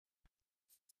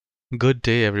Good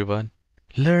day, everyone.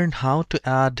 Learn how to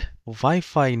add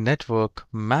Wi-Fi network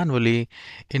manually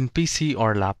in PC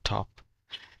or laptop,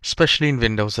 especially in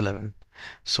Windows 11.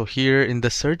 So here in the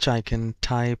search icon,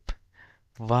 type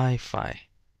Wi-Fi,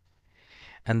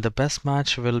 and the best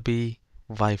match will be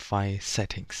Wi-Fi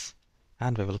settings.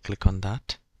 And we will click on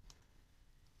that.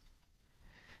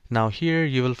 Now here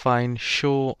you will find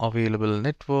show available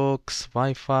networks,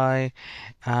 Wi-Fi,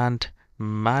 and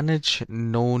manage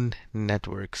known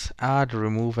networks, add,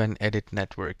 remove, and edit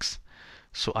networks.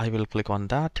 So I will click on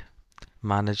that,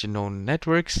 manage known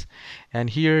networks,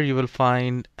 and here you will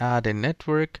find add a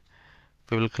network.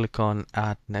 We will click on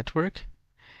add network,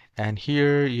 and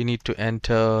here you need to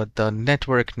enter the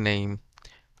network name,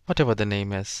 whatever the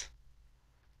name is.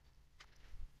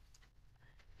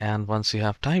 And once you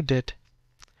have typed it,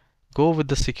 go with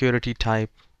the security type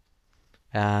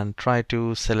and try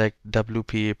to select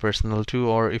WPA personal 2,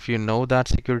 or if you know that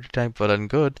security type, well and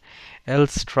good,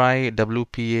 else try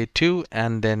WPA2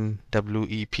 and then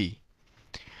WEP.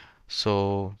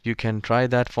 So you can try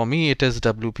that. For me it is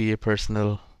WPA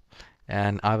personal,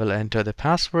 and I will enter the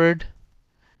password,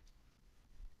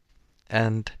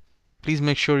 and please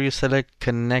make sure you select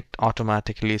connect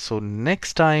automatically, so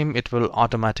next time it will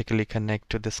automatically connect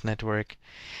to this network.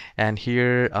 And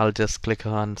here I'll just click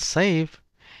on save,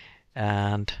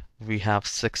 and we have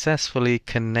successfully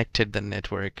connected the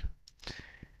network.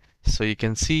 So you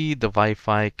can see the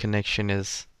Wi-Fi connection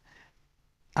is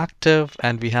active,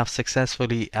 and we have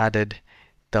successfully added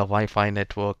the Wi-Fi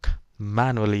network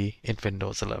manually in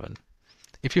Windows 11.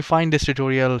 If you find this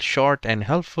tutorial short and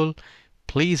helpful,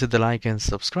 please hit the like and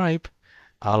subscribe.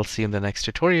 I'll see you in the next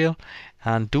tutorial,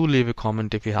 and do leave a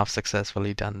comment if you have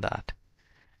successfully done that.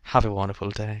 Have a wonderful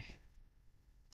day.